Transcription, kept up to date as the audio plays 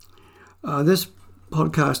This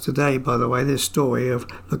podcast today, by the way, this story of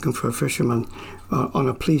looking for a fisherman on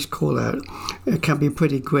a police call-out, it can be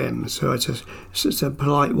pretty grim. So it's a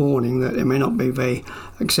polite warning that it may not be very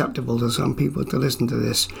acceptable to some people to listen to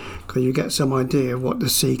this, because you get some idea of what the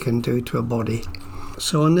sea can do to a body.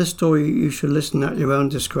 So on this story, you should listen at your own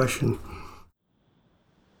discretion.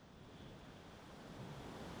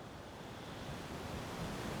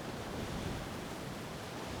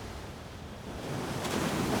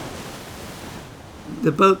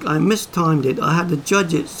 The boat, I mistimed it. I had to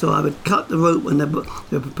judge it so I would cut the rope when the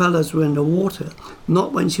propellers were in the water,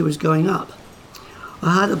 not when she was going up.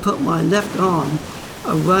 I had to put my left arm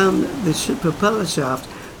around the propeller shaft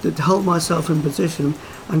to hold myself in position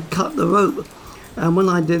and cut the rope. And when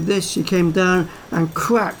I did this, she came down and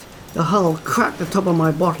cracked the hull, cracked the top of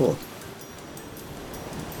my bottle.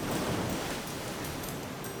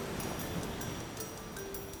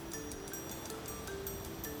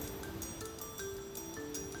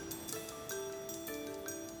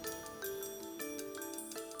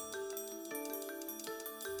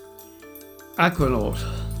 Aquanaut.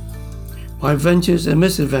 My adventures and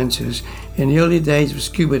misadventures in the early days of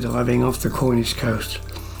scuba diving off the Cornish coast.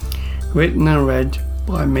 Written and read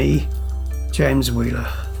by me, James Wheeler.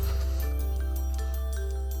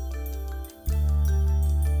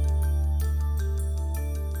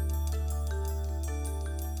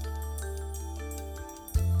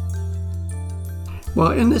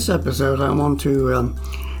 Well, in this episode I want to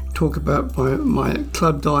talk about my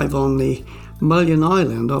club dive on the Mullion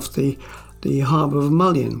Island off the harbour of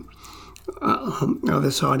Mullion, other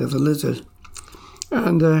side of the Lizard.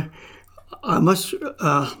 And I must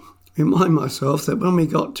remind myself that when we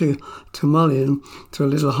got to Mullion, to a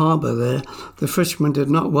little harbour there, the fishermen did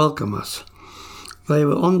not welcome us. They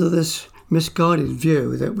were under this misguided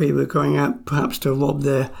view that we were going out perhaps to rob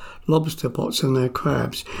their lobster pots and their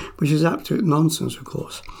crabs, which is absolute nonsense, of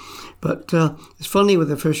course. But it's funny with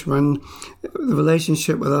the fishermen, the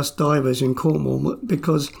relationship with us divers in Cornwall,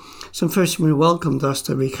 because some fishermen welcomed us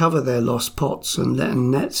to recover their lost pots and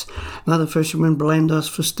nets, and other fishermen blamed us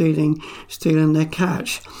for stealing their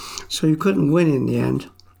catch. So you couldn't win in the end.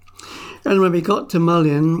 And when we got to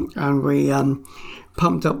Mullion, and we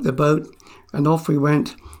pumped up the boat, and off we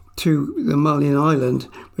went to the Mullion Island,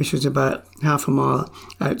 which is about half a mile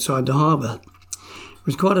outside the harbour. It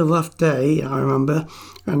was quite a rough day, I remember,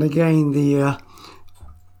 and again the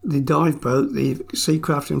dive boat, the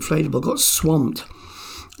Seacraft inflatable, got swamped,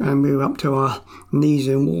 and we were up to our knees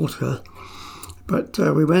in water. But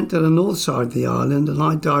we went to the north side of the island, and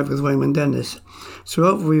I dived with Raymond Dennis. So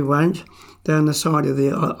over we went, down the side of the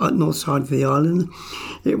north side of the island.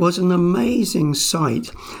 It was an amazing sight.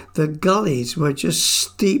 The gullies were just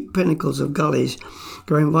steep pinnacles of gullies,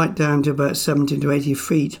 going right down to about 70 to 80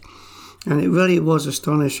 feet. And it really was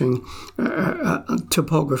astonishing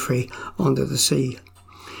topography under the sea.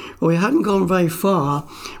 Well, we hadn't gone very far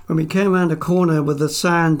when we came around a corner with the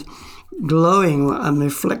sand glowing and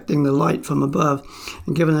reflecting the light from above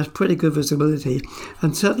and giving us pretty good visibility.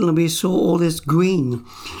 And suddenly we saw all this green.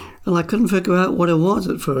 And I couldn't figure out what it was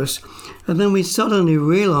at first. And then we suddenly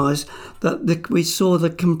realised that we saw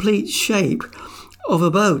the complete shape of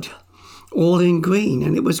a boat, all in green,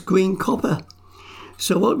 and it was green copper.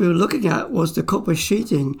 So what we were looking at was the copper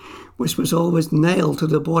sheeting, which was always nailed to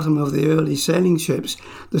the bottom of the early sailing ships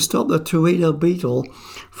to stop the torpedo beetle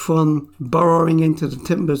from burrowing into the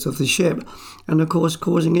timbers of the ship and, of course,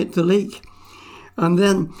 causing it to leak. And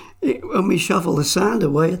then when we shuffled the sand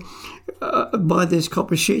away by this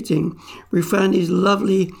copper sheeting, we found these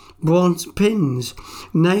lovely bronze pins,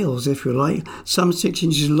 nails if you like, some 6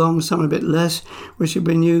 inches long, some a bit less, which had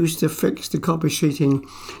been used to fix the copper sheeting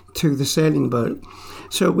to the sailing boat.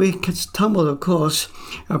 So we tumbled across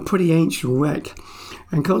a pretty ancient wreck,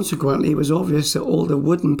 and consequently it was obvious that all the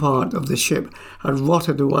wooden part of the ship had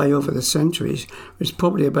rotted away over the centuries. It was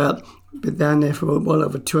probably been down there for well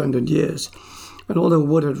over 200 years. And all the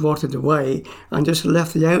wood had rotted away and just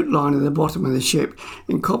left the outline of the bottom of the ship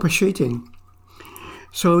in copper sheeting.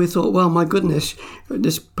 So we thought, well, my goodness,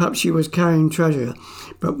 perhaps she was carrying treasure.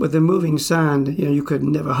 But with the moving sand, you could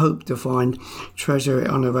never hope to find treasure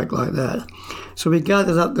on a wreck like that. So we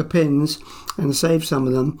gathered up the pins and saved some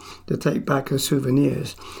of them to take back as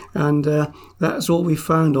souvenirs. And that's all we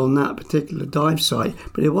found on that particular dive site.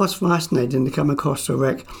 But it was fascinating to come across a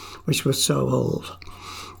wreck which was so old.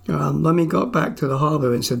 When we got back to the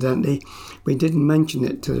harbour, incidentally, we didn't mention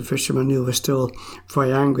it to the fishermen, who were still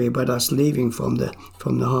very angry about us leaving from the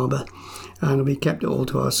harbour, and we kept it all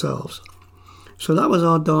to ourselves. So that was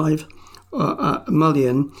our dive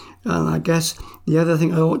Mullion. And I guess the other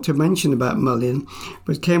thing I ought to mention about Mullion,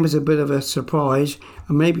 which came as a bit of a surprise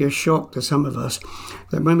and maybe a shock to some of us,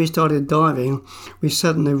 that when we started diving, we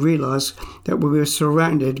suddenly realised that we were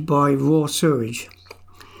surrounded by raw sewage.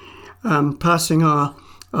 Passing our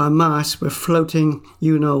mast with floating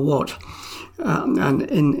you-know-what,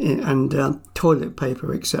 and toilet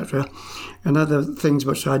paper, etc., and other things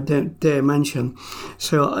which I don't dare mention.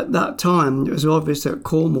 So at that time, it was obvious that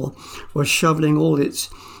Cornwall was shoveling all its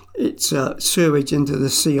sewage into the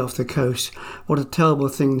sea off the coast. What a terrible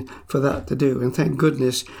thing for that to do. And thank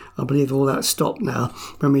goodness, I believe all that stopped now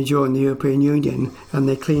when we joined the European Union and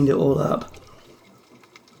they cleaned it all up.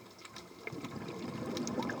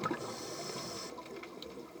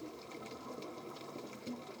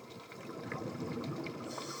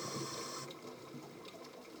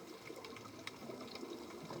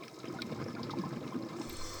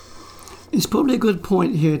 It's probably a good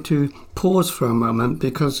point here to pause for a moment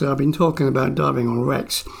because I've been talking about diving on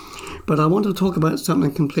wrecks, but I want to talk about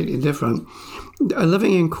something completely different.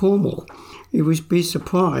 Living in Cornwall, you would be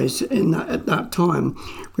surprised at that time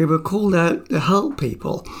we were called out to help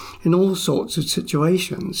people in all sorts of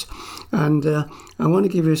situations, and I want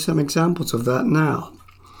to give you some examples of that now.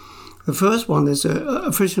 The first one is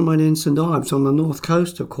a fisherman in St Ives on the north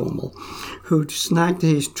coast of Cornwall who snagged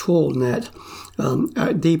his trawl net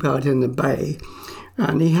deep out in the bay,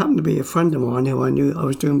 and he happened to be a friend of mine who I knew I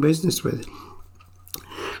was doing business with.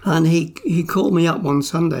 And he called me up one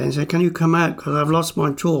Sunday and said, "Can you come out because I've lost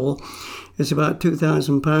my trawl? It's about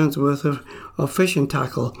 £2,000 worth of fishing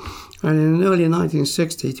tackle." And in the early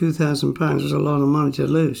 1960s, £2,000 was a lot of money to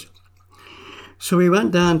lose. So we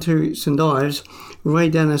went down to St Ives, Ray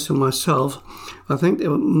Dennis and myself. I think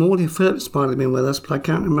Morley Phillips might have been with us, but I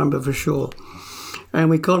can't remember for sure. And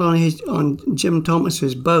we got on Jim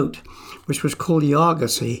Thomas's boat, which was called the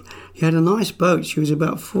Argosy. He had a nice boat. She was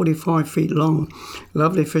about 45 feet long,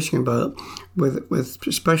 lovely fishing boat with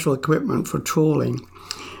special equipment for trawling.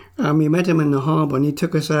 And we met him in the harbour and he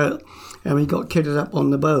took us out and we got kitted up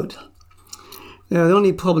on the boat. Now, the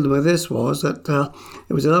only problem with this was that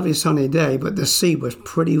it was a lovely sunny day, but the sea was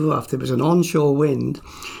pretty rough. There was an onshore wind,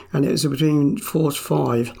 and it was between force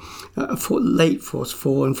 5, late force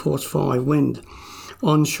 4 and force 5 wind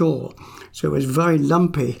onshore. So it was very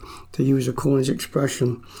lumpy, to use a Cornish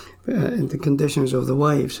expression, in the conditions of the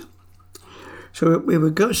waves. So we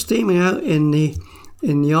were steaming out in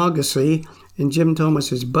the Argosy, in Jim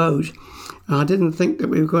Thomas's boat, and I didn't think that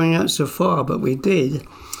we were going out so far, but we did.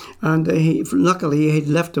 And luckily he'd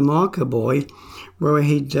left a marker buoy where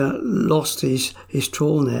he'd lost his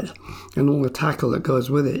trawl net and all the tackle that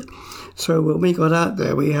goes with it. So when we got out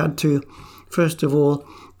there, we had to, first of all,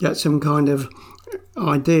 get some kind of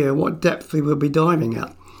idea what depth we would be diving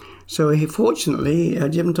at. So fortunately,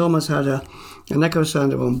 Jim Thomas had an echo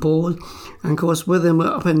sounder on board, and of course with the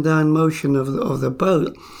up and down motion of the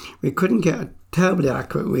boat, we couldn't get a terribly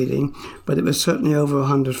accurate reading, but it was certainly over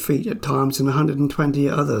 100 feet at times and 120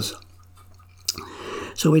 at others.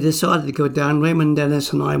 So we decided to go down. Raymond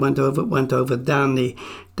Dennis and I went over down the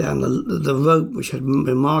rope which had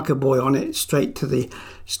a marker buoy on it straight to the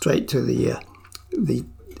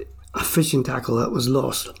fishing tackle that was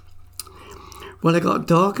lost. Well, it got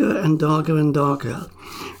darker and darker and darker,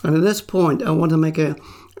 and at this point I want to make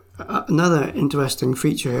another interesting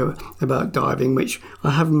feature here about diving, which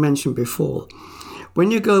I haven't mentioned before. When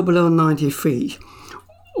you go below 90 feet,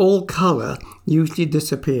 all colour usually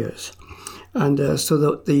disappears. And so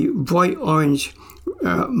the bright orange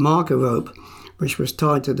marker rope, which was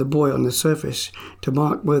tied to the buoy on the surface to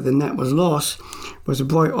mark where the net was lost, was a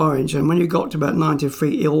bright orange. And when you got to about 90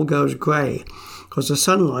 feet, it all goes grey, because the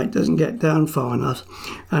sunlight doesn't get down far enough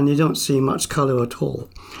and you don't see much colour at all.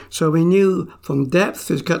 So we knew from depth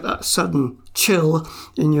to get that sudden chill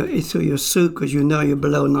through your suit, because you know you're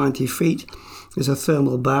below 90 feet. There's a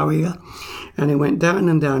thermal barrier. And it went down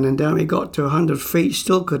and down and down. We got to 100 feet,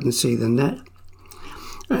 still couldn't see the net.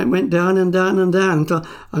 And it went down and down and down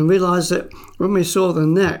and realised that when we saw the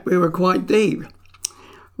net, we were quite deep.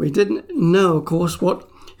 We didn't know, of course, what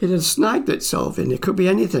it had snagged itself in. It could be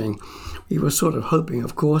anything. We were sort of hoping,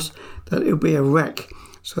 of course, that it would be a wreck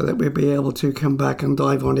so that we'd be able to come back and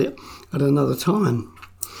dive on it at another time.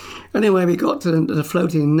 Anyway, we got to the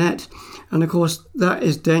floating net, and of course that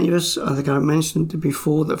is dangerous. I think I mentioned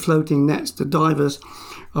before that floating nets, the divers,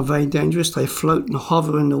 are very dangerous. They float and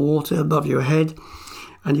hover in the water above your head,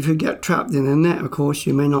 and if you get trapped in a net, of course,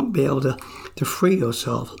 you may not be able to free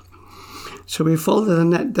yourself. So we folded the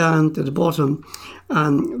net down to the bottom,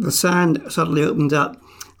 and the sand suddenly opened up,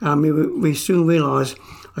 and we soon realised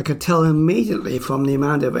I could tell immediately from the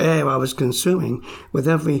amount of air I was consuming with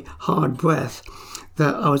every hard breath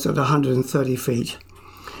that I was at 130 feet.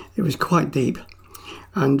 It was quite deep.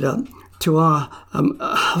 And to our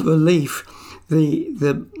relief,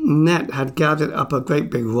 the net had gathered up a great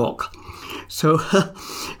big rock. So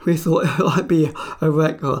we thought it might be a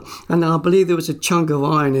wreck. And I believe there was a chunk of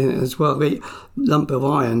iron in it as well, a lump of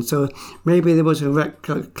iron. So maybe there was a wreck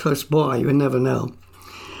close by, you would never know.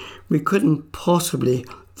 We couldn't possibly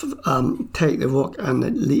take the rock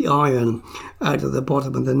and the iron out of the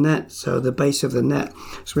bottom of the net, so the base of the net.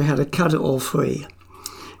 So we had to cut it all free.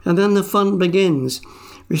 And then the fun begins.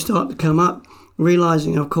 We start to come up,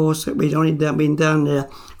 realizing, of course, that we'd only been down there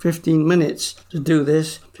 15 minutes to do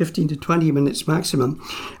this, 15 to 20 minutes maximum.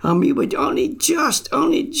 And we were only just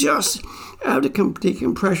out of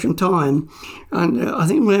decompression time. And I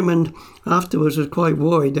think Raymond afterwards was quite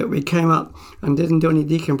worried that we came up and didn't do any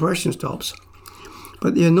decompression stops.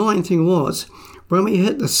 But the annoying thing was, when we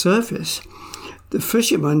hit the surface, the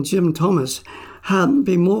fisherman, Jim Thomas, hadn't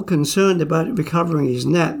been more concerned about recovering his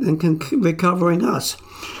net than recovering us.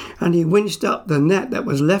 And he winched up the net that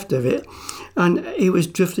was left of it, and he was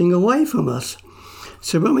drifting away from us.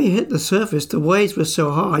 So when we hit the surface, the waves were so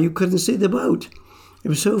high you couldn't see the boat. It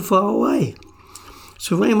was so far away.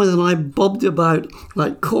 So Raymond and I bobbed about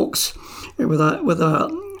like corks with our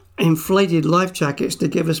inflated life jackets to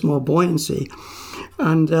give us more buoyancy.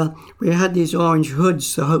 And we had these orange hoods,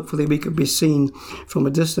 so hopefully we could be seen from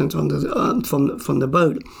a distance from the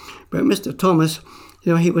boat. But Mr. Thomas,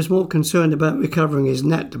 he was more concerned about recovering his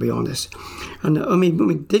net, to be honest. And when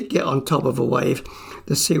we did get on top of a wave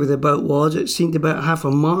to see where the boat was, it seemed about half a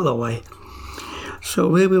mile away.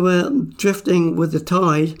 So here we were drifting with the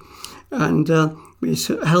tide, and we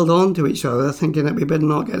held on to each other, thinking that we better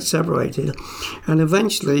not get separated. And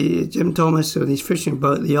eventually, Jim Thomas, with his fishing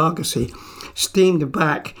boat, the Argosy, steamed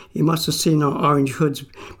back. He must have seen our orange hoods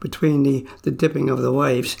between the dipping of the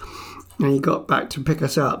waves, and he got back to pick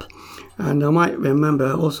us up. And I might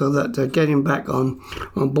remember also that getting back on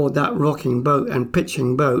board that rocking boat and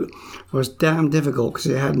pitching boat was damn difficult because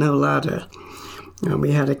it had no ladder. And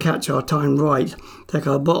we had to catch our time right, take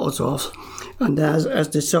our bottles off, and as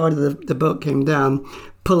the side of the boat came down,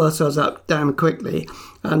 pull ourselves up damn quickly.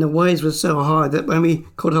 And the waves were so high that when we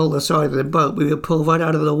could hold the side of the boat, we would pull right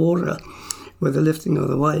out of the water with the lifting of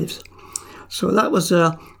the waves. So that was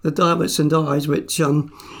the dives and dives, which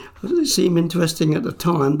seemed interesting at the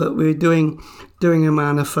time, but we were doing a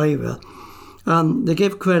man a favour. To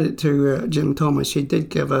give credit to Jim Thomas, he did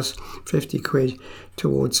give us 50 quid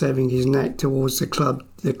towards saving his neck towards the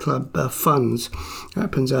club funds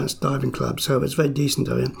at Penzance Diving Club, so it was very decent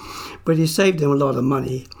of him. But he saved him a lot of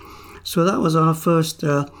money. So that was our first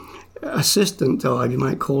assistant dive, you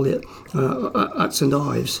might call it, at St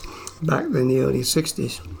Ives, back in the early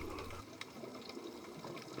 60s.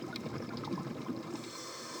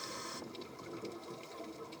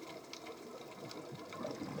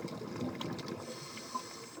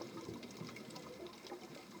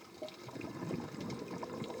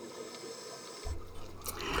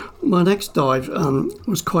 My next dive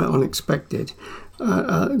was quite unexpected,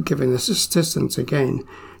 giving us assistance again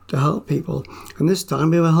to help people. And this time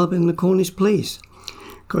we were helping the Cornish police.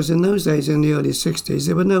 Because in those days, in the early 60s,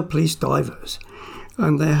 there were no police divers.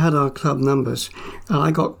 And they had our club numbers. And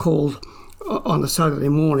I got called on a Saturday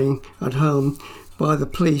morning at home by the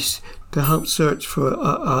police to help search for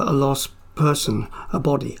a lost person, a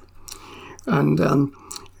body. And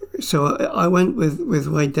so I went with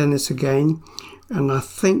Ray Dennis again. And I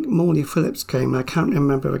think Morley Phillips came. I can't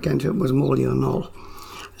remember again if it was Morley or not.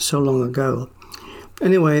 So long ago.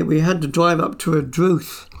 Anyway, we had to drive up to a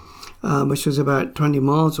Druth, which was about 20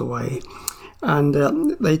 miles away. And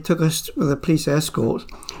they took us with a police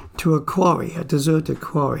escort to a quarry, a deserted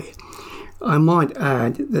quarry. I might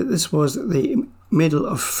add that this was the middle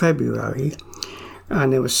of February,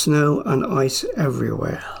 and there was snow and ice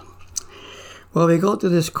everywhere. Well, we got to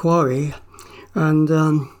this quarry, and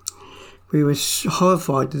we were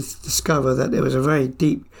horrified to discover that there was a very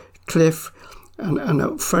deep cliff and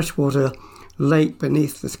a freshwater lake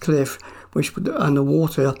beneath this cliff, and the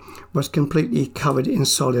water was completely covered in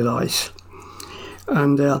solid ice.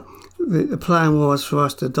 And the plan was for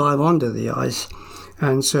us to dive under the ice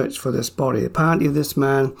and search for this body. Apparently this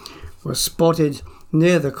man was spotted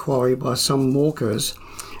near the quarry by some walkers,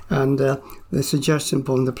 and the suggestion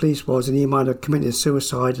from the police was that he might have committed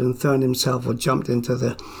suicide and thrown himself or jumped into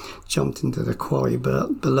the quarry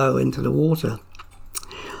below into the water.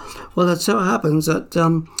 Well, it so happens that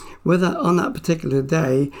on that particular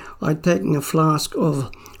day, I'd taken a flask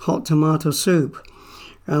of hot tomato soup,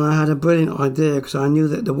 And I had a brilliant idea because I knew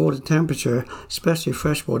that the water temperature, especially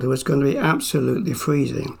freshwater, was going to be absolutely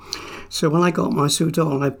freezing. So when I got my suit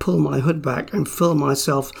on, I pulled my hood back and filled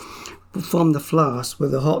myself from the flask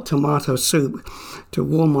with a hot tomato soup to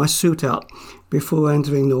warm my suit up before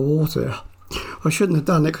entering the water. I shouldn't have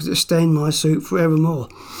done it because it stained my suit forevermore.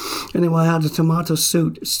 Anyway, I had a tomato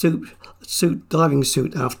diving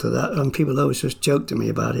suit after that, and people always just joked to me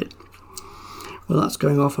about it. Well, that's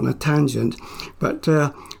going off on a tangent, but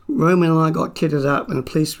Roman and I got kitted up, and the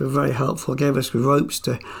police were very helpful, gave us ropes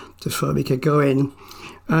so we could go in.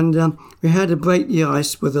 And we had to break the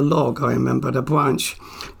ice with a log, I remember, a branch,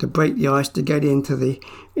 to break the ice to get into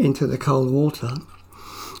the cold water.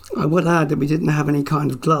 I would add that we didn't have any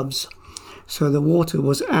kind of gloves, so the water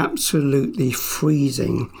was absolutely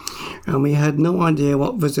freezing, and we had no idea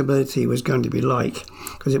what visibility was going to be like,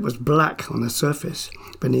 because it was black on the surface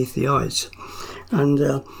beneath the ice. And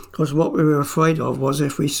of course what we were afraid of was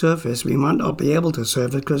if we surfaced, we might not be able to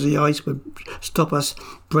surface because the ice would stop us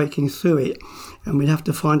breaking through it, and we'd have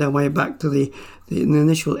to find our way back to the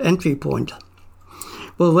initial entry point.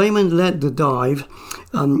 Well, Raymond led the dive.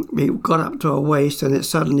 We got up to our waist and it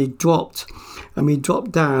suddenly dropped, and we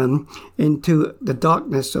dropped down into the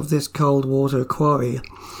darkness of this cold water quarry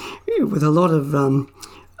with a lot of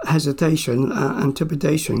hesitation and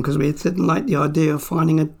trepidation, because we didn't like the idea of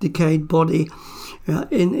finding a decayed body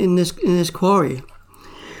in this quarry.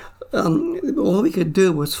 All we could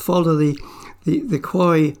do was follow the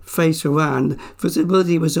quarry face around.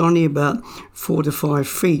 Visibility was only about 4 to 5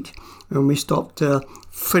 feet when we stopped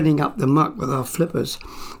filling up the muck with our flippers.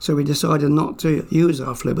 So we decided not to use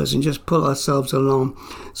our flippers and just pull ourselves along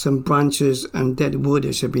some branches and dead wood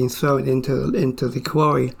which had been thrown into the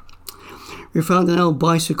quarry. We found an old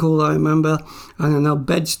bicycle, I remember, and an old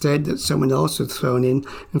bedstead that someone else had thrown in.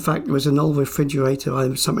 In fact, there was an old refrigerator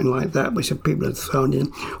or something like that which people had thrown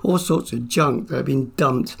in. All sorts of junk that had been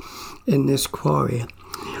dumped in this quarry.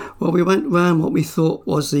 Well, we went round what we thought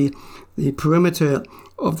was the perimeter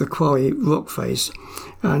of the quarry rock face,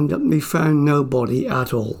 and we found no body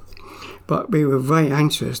at all. But we were very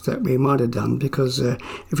anxious that we might have done, because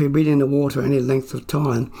if we'd been in the water any length of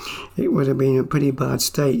time, it would have been in a pretty bad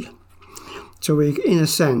state. So in a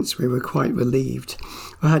sense, we were quite relieved.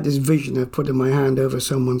 I had this vision of putting my hand over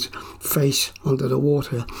someone's face under the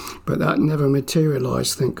water, but that never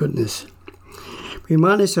materialised, thank goodness. We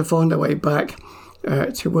managed to find our way back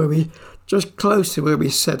to where just close to where we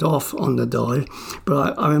set off on the dive,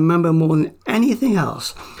 but I remember more than anything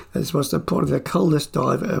else, this was probably the coldest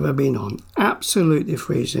dive I've ever been on. Absolutely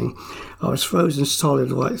freezing. I was frozen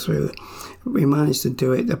solid right through. We managed to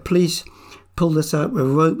do it. The police pulled us out with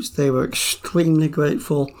ropes. They were extremely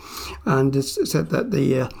grateful, and said that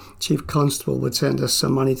the chief constable would send us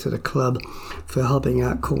some money to the club for helping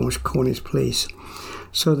out Cornish police.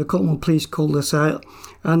 So the Cornwall police called us out,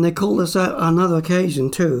 and they called us out on another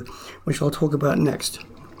occasion too, which I'll talk about next.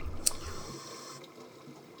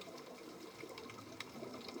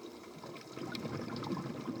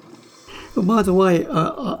 But by the way,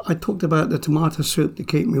 I talked about the tomato soup to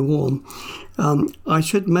keep me warm. I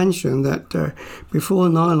should mention that before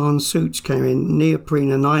nylon suits came in,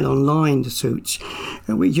 neoprene and nylon lined suits,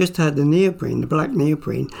 we just had the neoprene, the black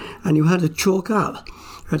neoprene, and you had to chalk up.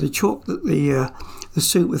 You had to chalk the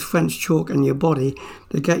suit with French chalk in your body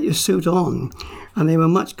to get your suit on. And they were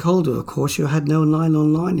much colder, of course. You had no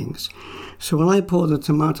nylon linings. So when I poured the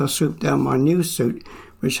tomato soup down my new suit,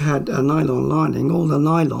 which had a nylon lining, all the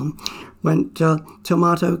nylon went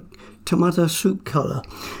tomato soup colour.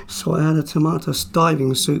 So I had a tomato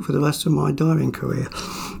diving suit for the rest of my diving career.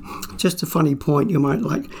 Just a funny point. You might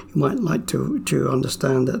like to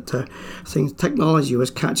understand that technology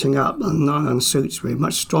was catching up, and nylon suits were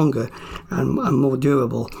much stronger and more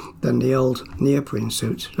durable than the old neoprene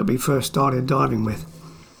suits that we first started diving with.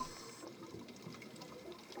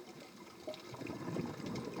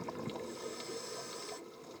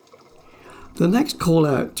 The next call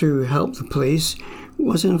out to help the police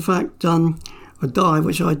was in fact a dive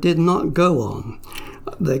which I did not go on.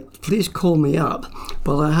 The police called me up,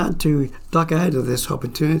 but I had to duck out of this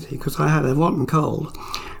opportunity because I had a rotten cold.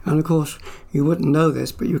 And of course, you wouldn't know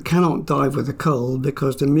this, but you cannot dive with a cold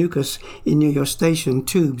because the mucus in your station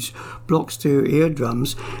tubes blocks to your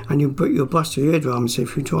eardrums, and you'll bust your eardrums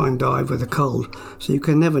if you try and dive with a cold. So you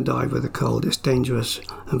can never dive with a cold. It's dangerous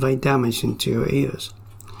and very damaging to your ears.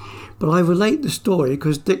 But I relate the story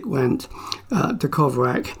because Dick went to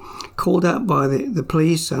Coverack, called out by the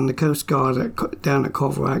police and the Coast Guard down at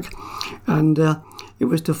Coverack, and it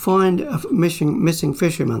was to find a missing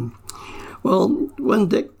fisherman. Well, when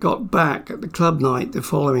Dick got back at the club night the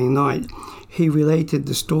following night, he related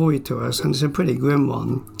the story to us, and it's a pretty grim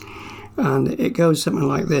one. And it goes something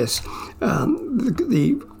like this.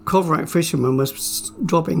 The Coverack fisherman was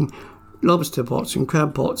dropping lobster pots and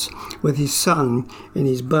crab pots with his son in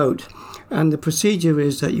his boat. And the procedure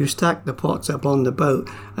is that you stack the pots up on the boat,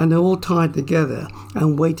 and they're all tied together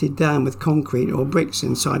and weighted down with concrete or bricks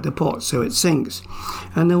inside the pot so it sinks.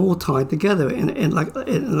 And they're all tied together in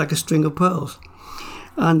like a string of pearls.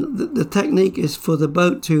 And the technique is for the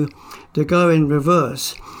boat to go in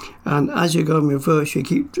reverse. And as you go in reverse, you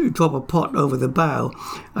drop a pot over the bow,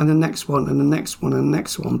 and the next one, and the next one, and the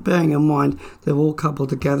next one, bearing in mind they're all coupled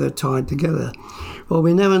together, tied together. Well,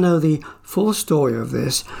 we never know the full story of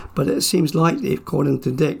this, but it seems likely, according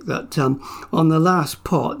to Dick, that on the last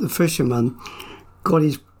pot, the fisherman got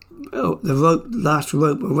the last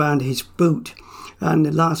rope around his boot, and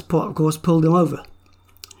the last pot, of course, pulled him over.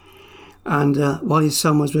 And while his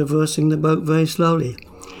son was reversing the boat very slowly,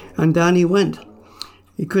 and down he went.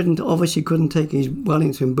 He obviously couldn't take his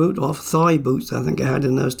Wellington boot off, thigh boots I think he had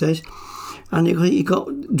in those days, and he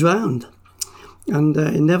got drowned. And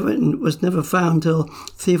it was never found till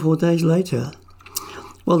 3 or 4 days later.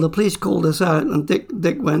 Well, the police called us out, and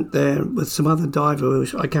Dick went there with some other diver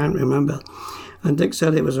who I can't remember. And Dick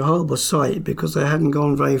said it was a horrible sight because they hadn't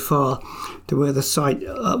gone very far to where the site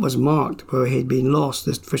was marked, where he'd been lost.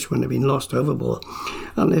 This fisherman had been lost overboard.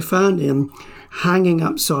 And they found him hanging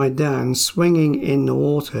upside down, swinging in the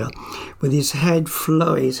water, with his hair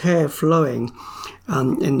flowing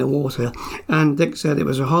in the water. And Dick said it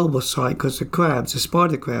was a horrible sight because the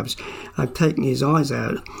spider crabs, had taken his eyes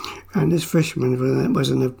out. And this fisherman was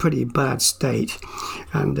in a pretty bad state.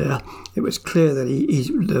 And it was clear that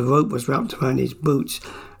the rope was wrapped around his boots.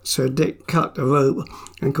 So Dick cut the rope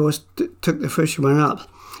and, of course, took the fisherman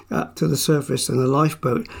up to the surface, and the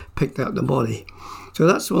lifeboat picked up the body. So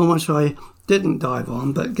that's the one which I didn't dive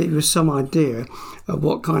on, but give you some idea of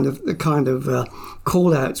what kind of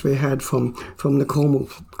call-outs we had from the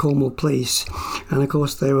Cornwall police. And of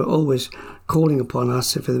course they were always calling upon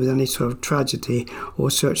us if there was any sort of tragedy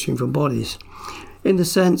or searching for bodies. In a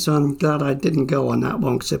sense, I'm glad I didn't go on that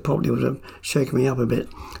one, because it probably would have shaken me up a bit.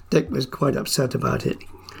 Dick was quite upset about it.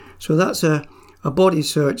 So that's a body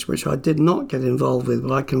search which I did not get involved with,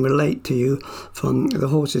 but I can relate to you from the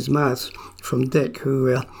horse's mouth from Dick, who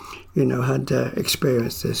had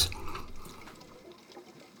experienced this.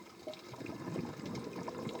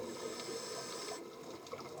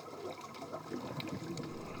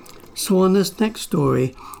 So on this next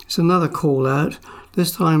story, it's another call out,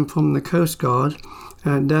 this time from the Coast Guard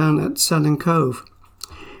down at Sandon Cove.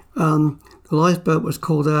 The lifeboat was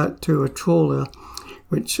called out to a trawler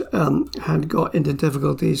which had got into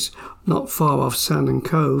difficulties not far off Sandon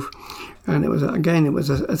Cove. And it was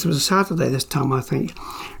a Saturday this time, I think.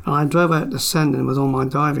 And I drove out to Sandon with all my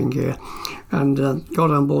diving gear and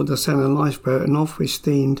got on board the Sandon lifeboat, and off we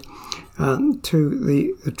steamed to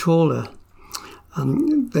the trawler.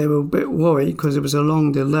 They were a bit worried because it was a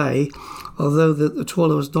long delay, although the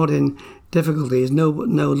trawler was not in difficulties. No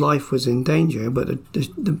life was in danger, but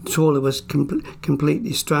the trawler was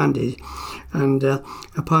completely stranded, and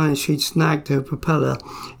apparently she'd snagged her propeller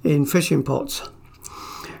in fishing pots.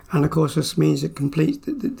 And of course this means that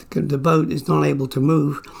the boat is not able to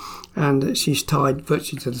move, and she's tied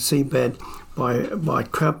virtually to the seabed by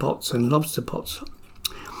crab pots and lobster pots.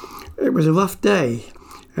 It was a rough day,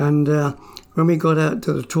 and when we got out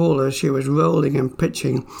to the trawler, she was rolling and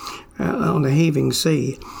pitching on a heaving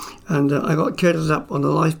sea, and I got carried up on the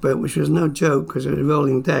lifeboat, which was no joke because it was a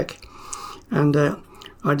rolling deck, and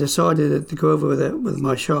I decided to go over with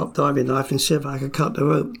my sharp diving knife and see if I could cut the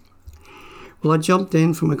rope. Well, I jumped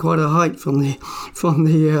in from quite a height from the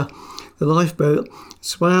lifeboat,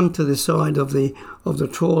 swam to the side of the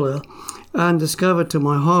trawler, and discovered to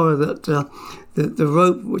my horror that the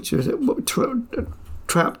rope, which was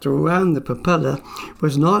trapped around the propeller,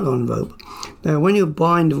 was nylon rope. Now, when you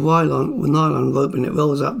bind a nylon rope and it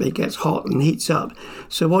rolls up, it gets hot and heats up.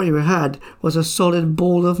 So what you had was a solid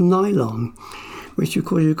ball of nylon, which of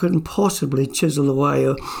course you couldn't possibly chisel away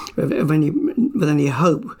with any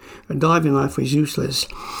hope. A diving knife was useless,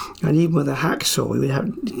 and even with a hacksaw we would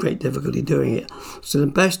have great difficulty doing it. So the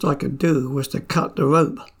best I could do was to cut the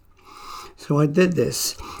rope. So I did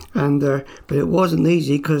this, and but it wasn't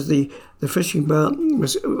easy because the fishing boat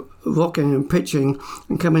was rocking and pitching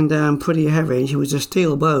and coming down pretty heavy. She was a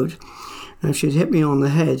steel boat, and if she'd hit me on the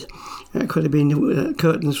head, it could have been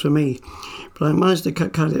curtains for me. But I managed to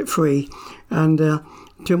cut it free, and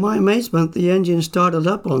to my amazement, the engine started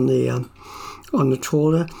up on the on the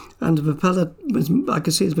trawler, and the propeller I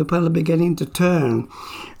could see the propeller beginning to turn,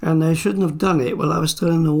 and I shouldn't have done it while I was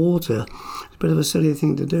still in the water. It's a bit of a silly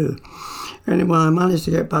thing to do. Anyway, I managed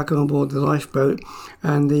to get back on board the lifeboat,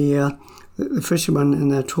 and the fishermen in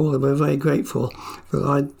their trawler were very grateful that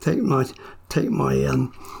I'd take my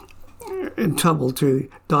in trouble to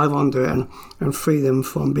dive under it and free them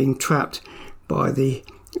from being trapped by the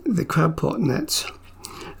crab pot nets.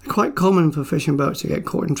 Quite common for fishing boats to get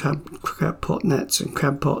caught in crab pot nets and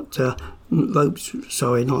crab pot ropes,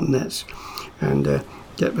 not nets, and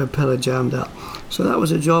get the propeller jammed up. So that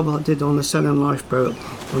was a job I did on the sailing lifeboat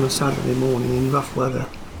on a Saturday morning in rough weather.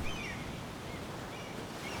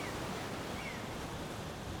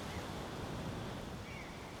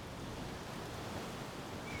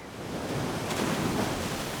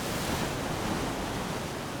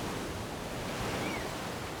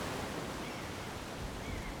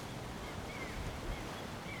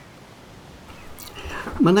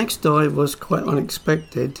 My next dive was quite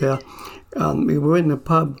unexpected. We were in the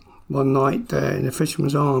pub one night in the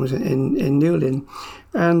Fisherman's Arms in Mullion,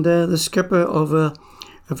 and the skipper of a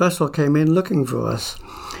vessel came in looking for us,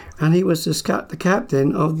 and he was the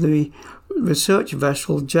captain of the research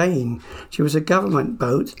vessel Jayne. She was a government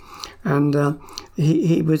boat, and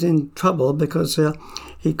he was in trouble because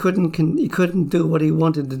he couldn't do what he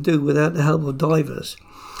wanted to do without the help of divers.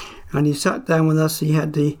 And he sat down with us. He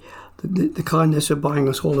had the kindness of buying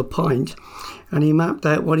us all a pint, and he mapped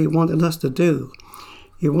out what he wanted us to do.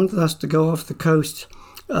 He wanted us to go off the coast,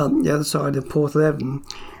 the other side of Port Leven,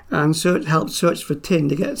 and help search for tin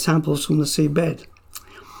to get samples from the seabed.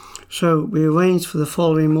 So we arranged for the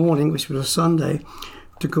following morning, which was a Sunday,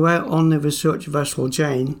 to go out on the research vessel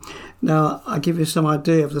Jayne. Now, I'll give you some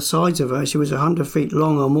idea of the size of her. She was 100 feet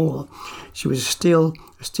long or more. She was a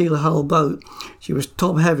steel hull boat. She was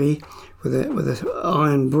top heavy, with an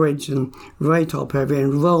iron bridge, and very top heavy,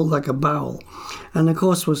 and rolled like a barrel. And of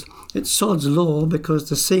course it's sod's law, because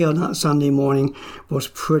the sea on that Sunday morning was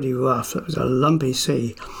pretty rough. It was a lumpy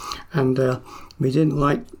sea, and we didn't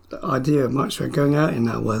like the idea much for going out in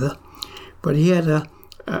that weather. But he had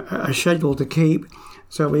a schedule to keep,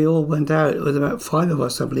 so we all went out. It was about 5 of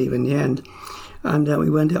us, I believe, in the end, and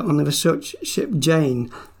we went out on the research ship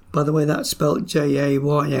Jayne. By the way, that's spelled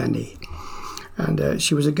Jayne. And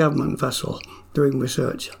she was a government vessel doing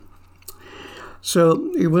research. So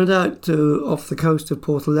we went out off the coast of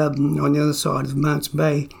Port Leven on the other side of Mounts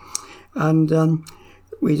Bay, and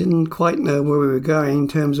we didn't quite know where we were going in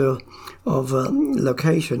terms of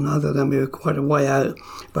location, other than we were quite a way out,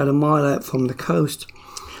 about a mile out from the coast.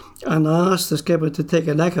 And I asked the skipper to take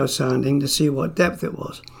an echo sounding to see what depth it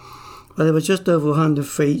was. Well, it was just over 100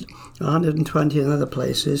 feet, 120 in other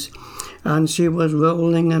places, and she was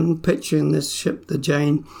rolling and pitching this ship, the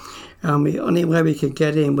Jayne, and the only way we could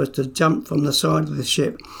get in was to jump from the side of the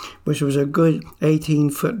ship, which was a good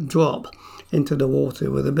 18-foot drop into the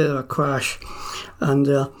water with a bit of a crash, and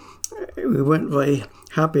we weren't very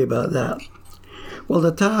happy about that. Well,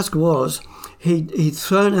 the task was, he'd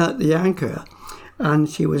thrown out the anchor, and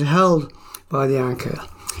she was held by the anchor.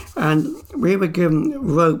 And we were given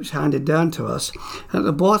ropes handed down to us. At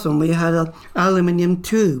the bottom, we had an aluminium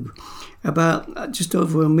tube about just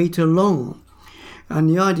over 1 metre long. And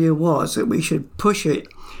the idea was that we should push it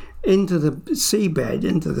into the seabed,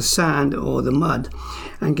 into the sand or the mud,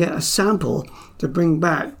 and get a sample to bring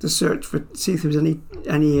back to search for, see if there was any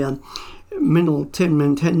tin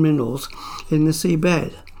minerals in the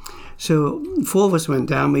seabed. So 4 of us went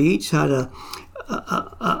down. We each had a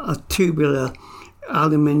tubular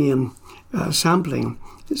aluminium sampling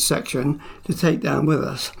section to take down with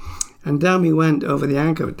us, and down we went down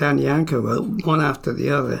the anchor rope, one after the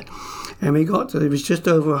other, and we got to, it was just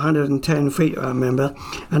over 110 feet, I remember,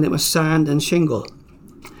 and it was sand and shingle,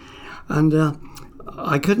 and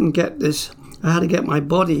I couldn't get this. I had to get my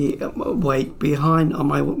body weight behind on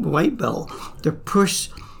my weight belt to push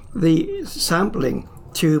the sampling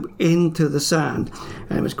tube into the sand,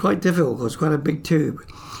 and it was quite difficult because it was quite a big tube.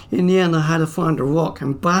 In the end, I had to find a rock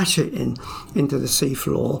and bash it into the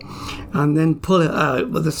seafloor, and then pull it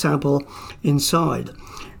out with the sample inside.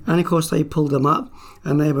 And of course, they pulled them up,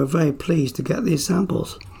 and they were very pleased to get these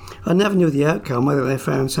samples. I never knew the outcome, whether they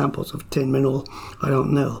found samples of tin mineral, I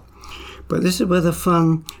don't know. But this is where the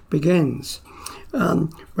fun begins.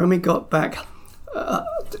 When we got back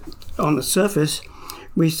on the surface,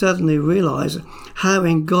 we suddenly realised, how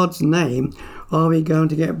in God's name are we going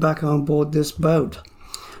to get back on board this boat?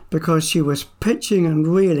 Because she was pitching and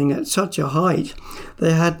reeling at such a height,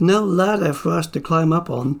 they had no ladder for us to climb up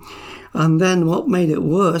on. And then what made it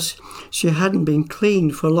worse, she hadn't been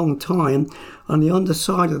cleaned for a long time, and the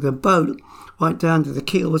underside of the boat right down to the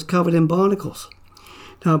keel was covered in barnacles.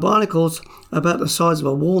 Now, barnacles, about the size of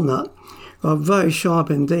a walnut, are very sharp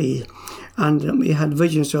indeed, and we had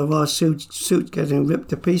visions of our suit getting ripped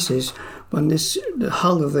to pieces when the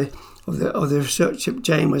hull of the research ship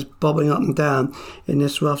Jayne was bobbing up and down in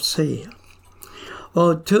this rough sea.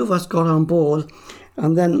 Well, two of us got on board,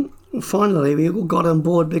 and then finally we all got on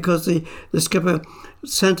board because the skipper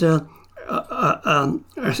sent a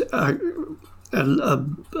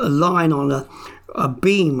line on a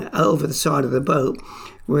beam over the side of the boat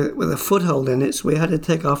with a foothold in it, so we had to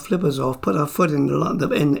take our flippers off, put our foot in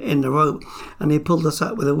the rope, and he pulled us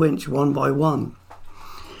up with a winch one by one.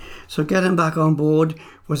 So getting back on board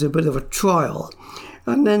was a bit of a trial,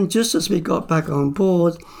 and then just as we got back on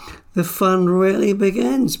board, the fun really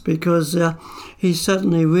begins, because he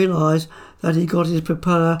suddenly realised that he got his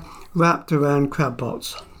propeller wrapped around crab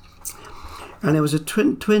pots. And it was a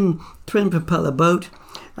twin propeller boat,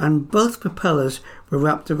 and both propellers were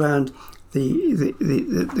wrapped around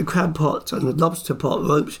the crab pot and the lobster pot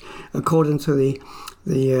ropes, according to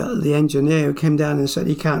the engineer, who came down and said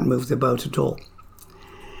he can't move the boat at all.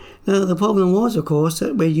 Now, the problem was, of course,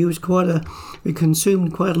 that we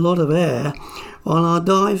consumed quite a lot of air on our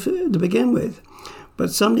dive to begin with.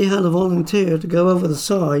 But somebody had a volunteer to go over the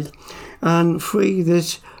side and free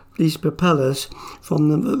these propellers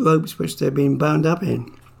from the ropes which they'd been bound up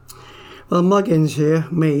in. Well, Muggins here,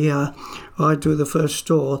 I drew the first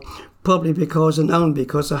straw, probably because and only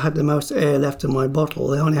because I had the most air left in my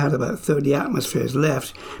bottle. I only had about 30 atmospheres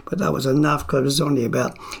left, but that was enough because it was only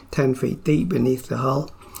about 10 feet deep beneath the hull.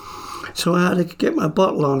 So I had to get my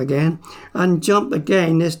bottle on again and jump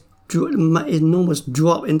again this enormous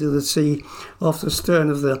drop into the sea off the stern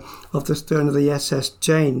of the SS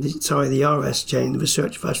Jayne, the RS Jayne, the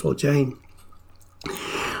research vessel Jayne.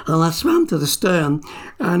 And I swam to the stern,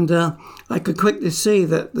 and I could quickly see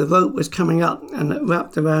that the rope was coming up and it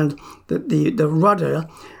wrapped around the rudder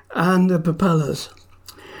and the propellers.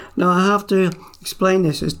 Now, I have to explain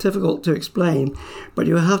this. It's difficult to explain, but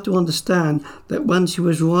you have to understand that when she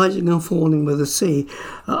was rising and falling with the sea,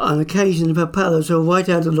 on occasion the propellers were right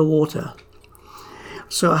out of the water.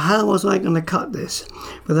 So how was I going to cut this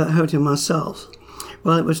without hurting myself?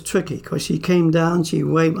 Well, it was tricky, because she came down,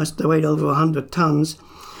 must have weighed over 100 tons,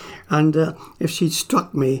 and if she'd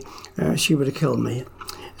struck me, she would have killed me.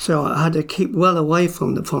 So I had to keep well away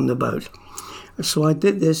from the boat. So I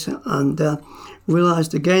did this, and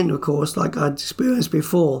realised again, of course, like I'd experienced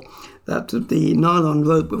before, that the nylon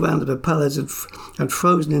rope around the propellers had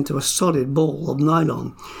frozen into a solid ball of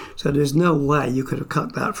nylon. So there's no way you could have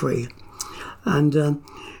cut that free. And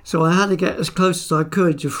so I had to get as close as I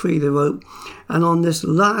could to free the rope. And on this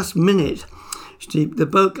last minute, the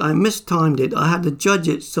boat, I mistimed it. I had to judge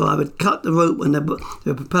it so I would cut the rope when the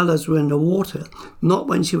propellers were in the water, not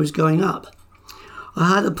when she was going up.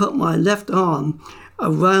 I had to put my left arm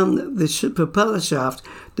around the propeller shaft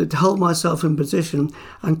to hold myself in position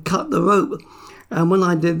and cut the rope. And when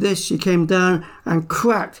I did this, she came down and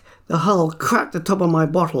cracked the top of my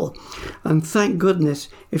bottle. And thank goodness,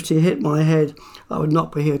 if she hit my head, I would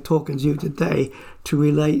not be here talking to you today to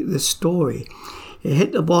relate this story. It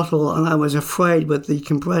hit the bottle, and I was afraid with the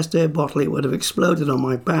compressed air bottle it would have exploded on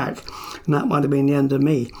my back, and that might have been the end of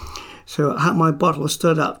me. So how my bottle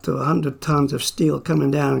stood up to 100 tons of steel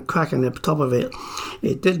coming down and cracking the top of it.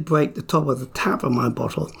 It did break the top of the tap of my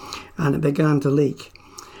bottle, and it began to leak.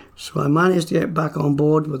 So I managed to get back on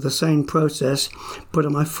board with the same process,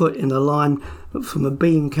 putting my foot in the line from a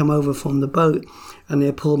beam come over from the boat, and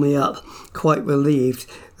they pulled me up, quite relieved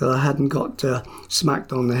that I hadn't got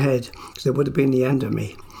smacked on the head, because it would have been the end of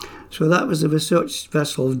me. So that was the research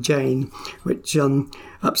vessel Jayne, which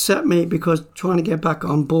upset me because trying to get back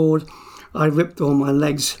on board, I ripped all my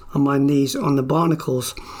legs and my knees on the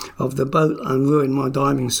barnacles of the boat and ruined my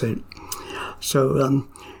diving suit. So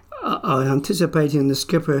I was anticipating the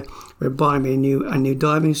skipper would buy me a new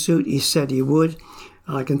diving suit. He said he would.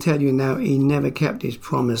 I can tell you now, he never kept his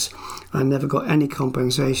promise. I never got any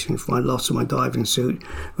compensation for my loss of my diving suit,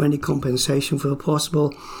 or any compensation for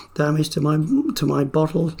possible damage to my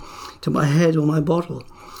bottle, to my head or my bottle.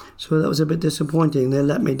 So that was a bit disappointing. They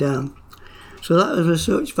let me down. So that was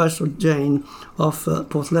research vessel Jayne off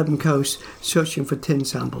Porthleven coast, searching for tin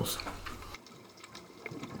samples.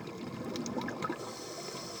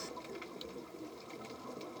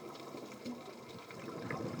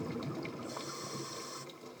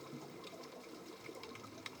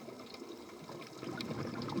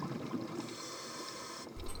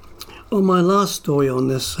 On my last story on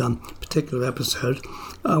this particular episode,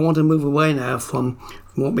 I want to move away now from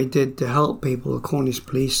what we did to help people, the Cornish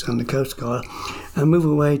police and the Coast Guard, and move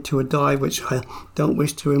away to a dive which I don't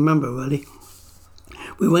wish to remember really.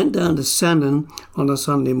 We went down to Sennin on a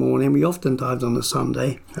Sunday morning. We often dived on a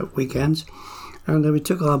Sunday at weekends. And we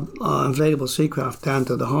took our inflatable seacraft down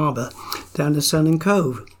to the harbour, down to Sennin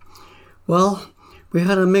Cove. Well, we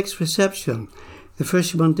had a mixed reception. The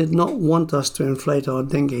fishermen did not want us to inflate our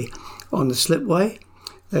dinghy on the slipway.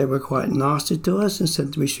 They were quite nasty to us and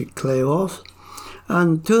said we should clear off.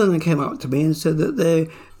 And two of them came up to me and said that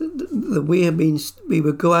we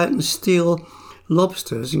would go out and steal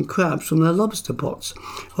lobsters and crabs from their lobster pots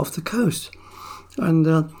off the coast. And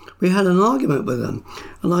we had an argument with them.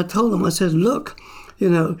 And I told them, I said, look,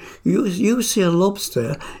 you see a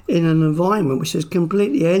lobster in an environment which is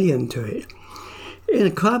completely alien to it. In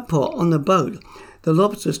a crab pot on the boat, the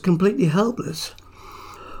lobster is completely helpless.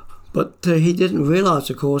 But he didn't realise,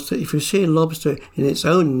 of course, that if you see a lobster in its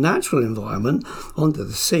own natural environment, onto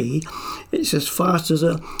the sea, it's as fast as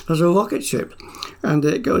a rocket ship. And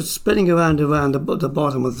it goes spinning around the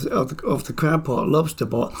bottom of the crab pot, lobster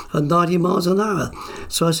pot, at 90 miles an hour.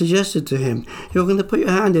 So I suggested to him, you're going to put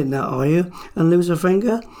your hand in that, are you, and lose a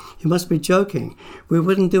finger? You must be joking. We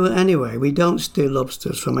wouldn't do it anyway. We don't steal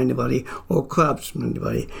lobsters from anybody or crabs from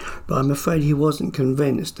anybody. But I'm afraid he wasn't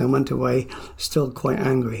convinced and went away still quite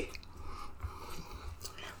angry.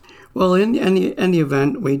 Well, in any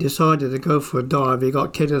event, we decided to go for a dive. We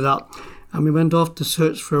got kitted up and we went off to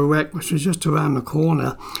search for a wreck which was just around the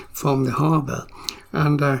corner from the harbour.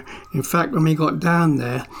 And in fact, when we got down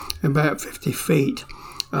there, about 50 feet,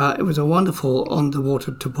 it was a wonderful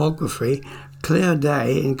underwater topography, clear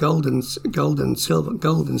day in gold and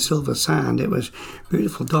silver sand. It was a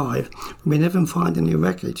beautiful dive. We never found any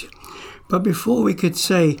wreckage. But before we could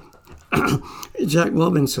say Jack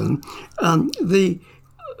Robinson, the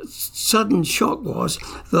sudden shock was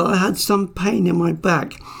that I had some pain in my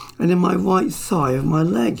back and in my right thigh of my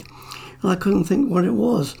leg, and I couldn't think what it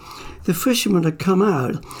was. The fishermen had come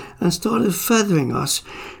out and started feathering us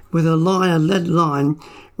with a lead line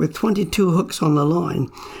with 22 hooks on the line,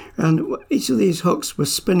 and each of these hooks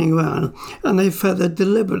was spinning around, and they feathered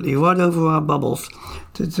deliberately right over our bubbles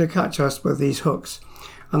to catch us with these hooks.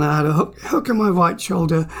 And I had a hook in my right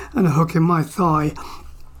shoulder and a hook in my thigh,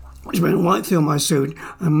 which went right through my suit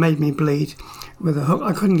and made me bleed with a hook.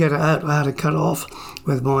 I couldn't get it out. I had to cut it off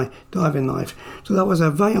with my diving knife. So that was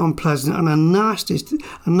a very unpleasant and a nasty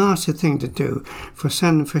thing to do for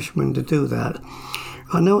Sennin fishermen to do that.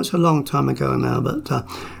 I know it's a long time ago now, but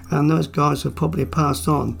and those guys have probably passed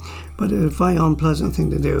on. But it was a very unpleasant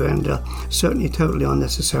thing to do, and certainly totally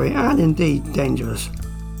unnecessary and indeed dangerous.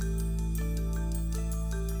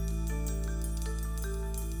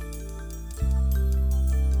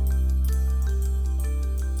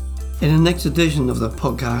 In the next edition of the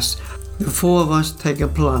podcast, the four of us take a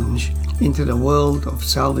plunge into the world of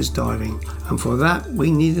salvage diving, and for that we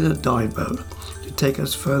needed a dive boat to take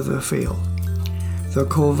us further afield. The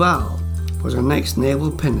Coverack was our next naval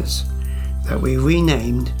pinnace that we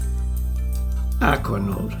renamed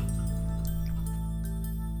Aquanaut.